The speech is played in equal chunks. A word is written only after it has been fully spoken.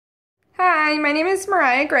Hi, my name is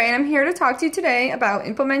Mariah Gray, and I'm here to talk to you today about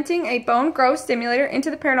implementing a bone growth stimulator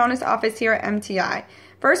into the periodontist office here at MTI.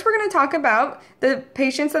 First, we're going to talk about the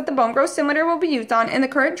patients that the bone growth stimulator will be used on and the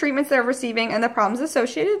current treatments they're receiving and the problems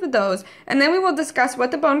associated with those. And then we will discuss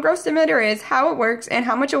what the bone growth stimulator is, how it works, and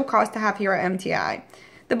how much it will cost to have here at MTI.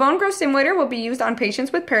 The bone growth stimulator will be used on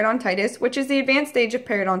patients with periodontitis, which is the advanced stage of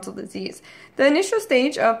periodontal disease. The initial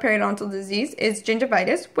stage of periodontal disease is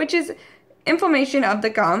gingivitis, which is inflammation of the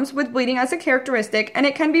gums with bleeding as a characteristic, and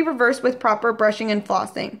it can be reversed with proper brushing and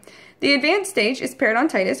flossing. The advanced stage is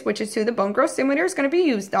periodontitis, which is who the bone growth stimulator is going to be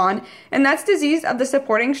used on, and that's disease of the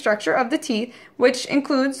supporting structure of the teeth, which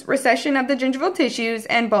includes recession of the gingival tissues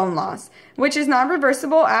and bone loss, which is not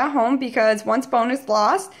reversible at home because once bone is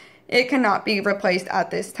lost, it cannot be replaced at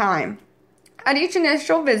this time. At each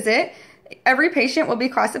initial visit, every patient will be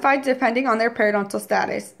classified depending on their periodontal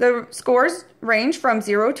status. The scores range from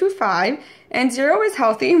 0 to 5, and 0 is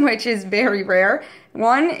healthy, which is very rare.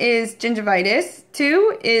 1 is gingivitis,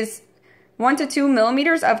 2 is 1 to 2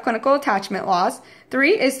 millimeters of clinical attachment loss,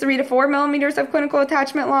 3 is 3 to 4 millimeters of clinical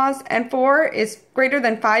attachment loss, and 4 is greater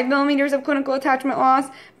than 5 millimeters of clinical attachment loss.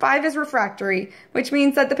 5 is refractory, which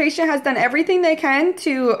means that the patient has done everything they can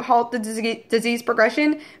to halt the disease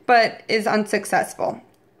progression, but is unsuccessful.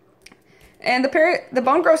 And the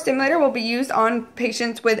bone growth stimulator will be used on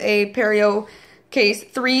patients with a perio case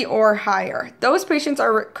 3 or higher. Those patients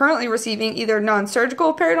are currently receiving either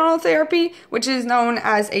non-surgical periodontal therapy, which is known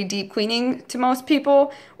as a deep cleaning to most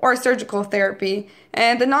people, or surgical therapy.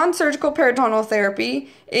 And the non-surgical periodontal therapy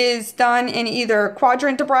is done in either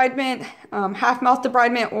quadrant debridement, half mouth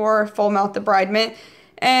debridement, or full mouth debridement.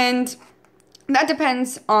 And that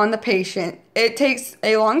depends on the patient. It takes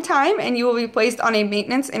a long time, and you will be placed on a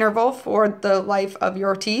maintenance interval for the life of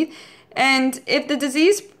your teeth. And if the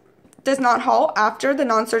disease does not halt after the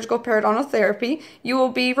non-surgical periodontal therapy, you will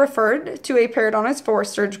be referred to a periodontist for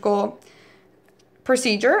surgical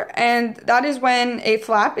procedure, and that is when a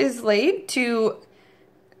flap is laid to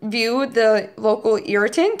view the local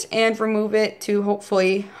irritant and remove it to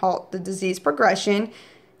hopefully halt the disease progression.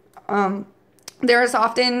 There is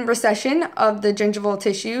often recession of the gingival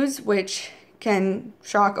tissues, which can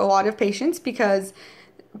shock a lot of patients because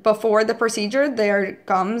before the procedure, their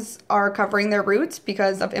gums are covering their roots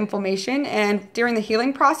because of inflammation, and during the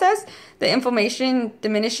healing process, the inflammation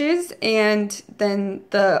diminishes and then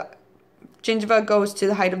the gingiva goes to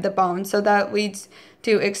the height of the bone, so that leads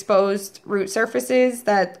to exposed root surfaces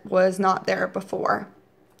that was not there before.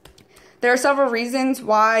 There are several reasons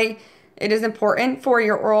why it is important for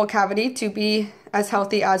your oral cavity to be as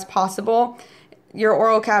healthy as possible. Your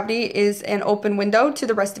oral cavity is an open window to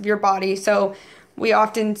the rest of your body, so we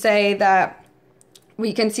often say that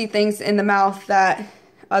we can see things in the mouth that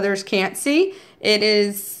others can't see. It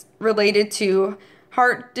is related to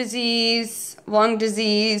heart disease, lung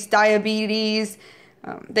disease, diabetes.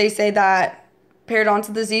 They say that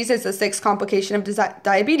periodontal disease is the 6th complication of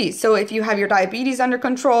diabetes. So if you have your diabetes under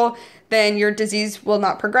control, then your disease will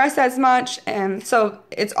not progress as much. And so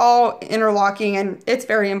it's all interlocking, and it's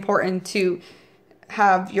very important to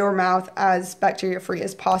have your mouth as bacteria-free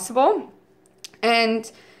as possible.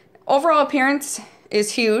 And overall appearance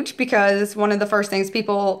is huge because one of the first things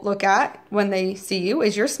people look at when they see you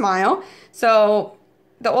is your smile. So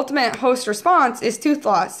the ultimate host response is tooth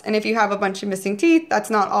loss. And if you have a bunch of missing teeth, that's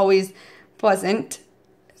not always pleasant.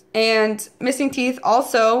 And missing teeth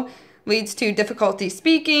also leads to difficulty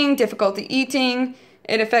speaking, difficulty eating.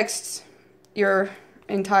 It affects your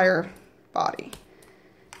entire body.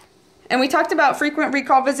 And we talked about frequent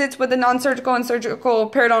recall visits with the non-surgical and surgical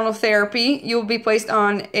periodontal therapy. You will be placed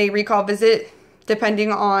on a recall visit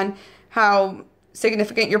depending on how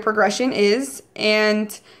significant your progression is.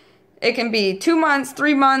 And it can be 2 months,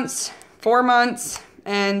 3 months, 4 months,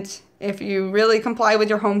 and if you really comply with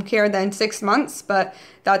your home care, then 6 months, but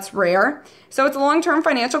that's rare. So it's a long-term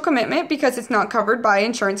financial commitment because it's not covered by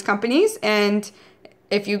insurance companies. And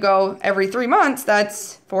if you go every 3 months,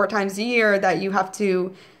 that's 4 times a year that you have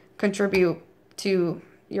to contribute to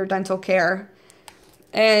your dental care.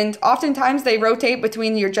 And oftentimes they rotate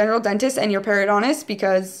between your general dentist and your periodontist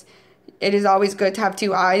because it is always good to have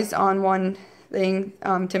 2 eyes on one thing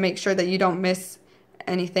to make sure that you don't miss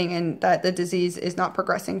anything and that the disease is not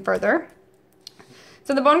progressing further.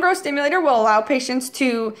 So the bone growth stimulator will allow patients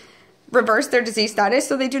to reverse their disease status,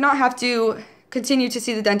 so they do not have to continue to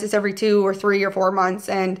see the dentist every 2 or 3 or 4 months,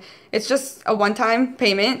 and it's just a one-time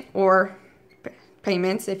payment or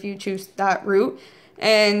payments if you choose that route.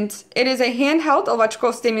 And it is a handheld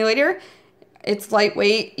electrical stimulator. It's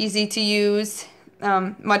lightweight, easy to use,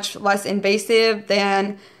 much less invasive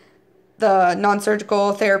than the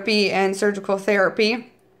non-surgical therapy and surgical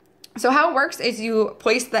therapy. So how it works is you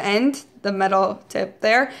place the end, the metal tip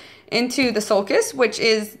there, into the sulcus, which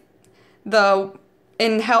is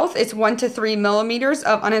in health, it's 1 to 3 millimeters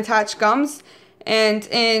of unattached gums. And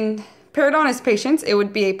in periodontist patients, it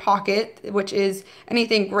would be a pocket, which is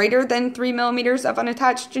anything greater than 3 millimeters of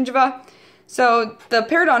unattached gingiva. So the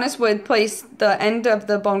periodontist would place the end of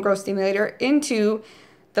the bone growth stimulator into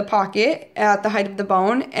the pocket at the height of the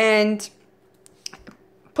bone and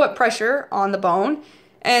put pressure on the bone,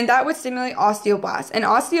 and that would stimulate osteoblasts. And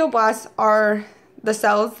osteoblasts are the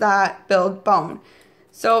cells that build bone.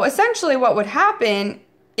 So essentially what would happen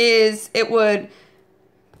is it would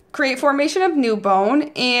create formation of new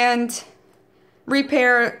bone and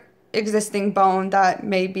repair existing bone that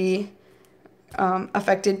may be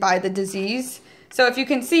affected by the disease. So if you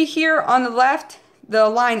can see here on the left, the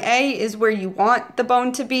line A is where you want the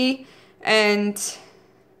bone to be, and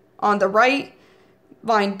on the right,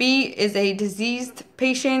 line B is a diseased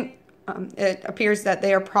patient. It appears that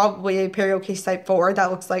they are probably a perio case type 4.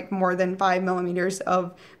 That looks like more than 5 millimeters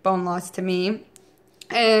of bone loss to me.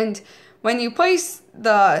 And when you place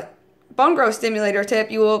the bone growth stimulator tip,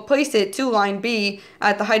 you will place it to line B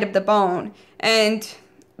at the height of the bone. And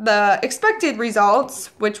the expected results,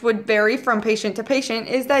 which would vary from patient to patient,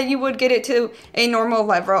 is that you would get it to a normal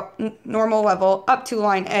level up to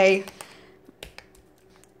line A.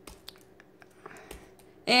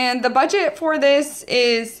 And the budget for this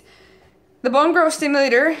is, the bone growth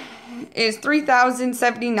stimulator is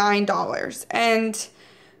 $3,079. And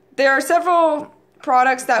there are several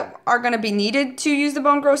products that are going to be needed to use the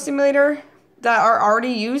bone growth stimulator that are already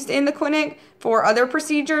used in the clinic for other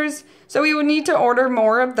procedures. So we would need to order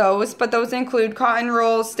more of those, but those include cotton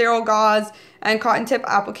rolls, sterile gauze, and cotton tip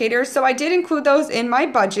applicators. So I did include those in my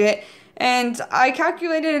budget, and I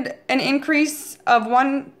calculated an increase of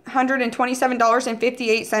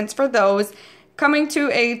 $127.58 for those, coming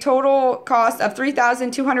to a total cost of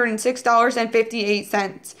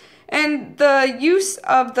 $3,206.58. And the use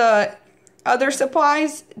of the other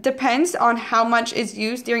supplies depends on how much is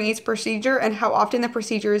used during each procedure and how often the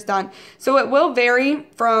procedure is done. So it will vary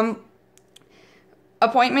from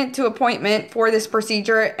appointment to appointment for this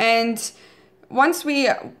procedure, and once we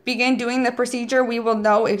begin doing the procedure, we will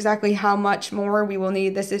know exactly how much more we will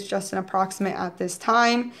need. This is just an approximate at this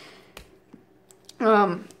time.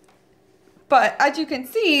 But as you can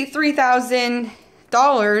see,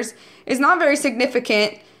 $3,000 is not very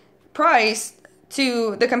significant price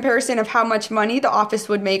to the comparison of how much money the office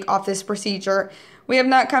would make off this procedure. We have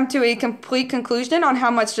not come to a complete conclusion on how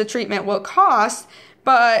much the treatment will cost,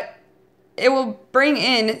 but it will bring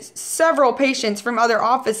in several patients from other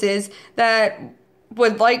offices that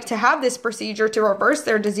would like to have this procedure to reverse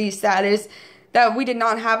their disease status that we did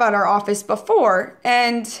not have at our office before.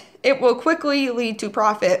 And it will quickly lead to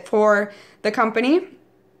profit for the company,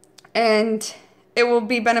 and it will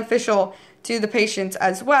be beneficial to the patients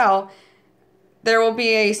as well. There will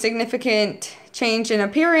be a significant change in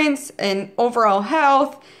appearance and overall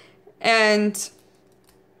health, and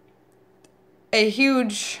a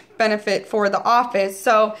huge benefit for the office.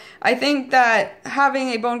 So I think that having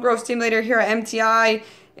a bone growth stimulator here at MTI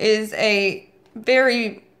is a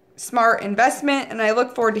very smart investment, and I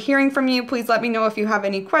look forward to hearing from you. Please let me know if you have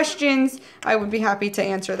any questions. I would be happy to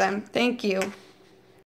answer them. Thank you.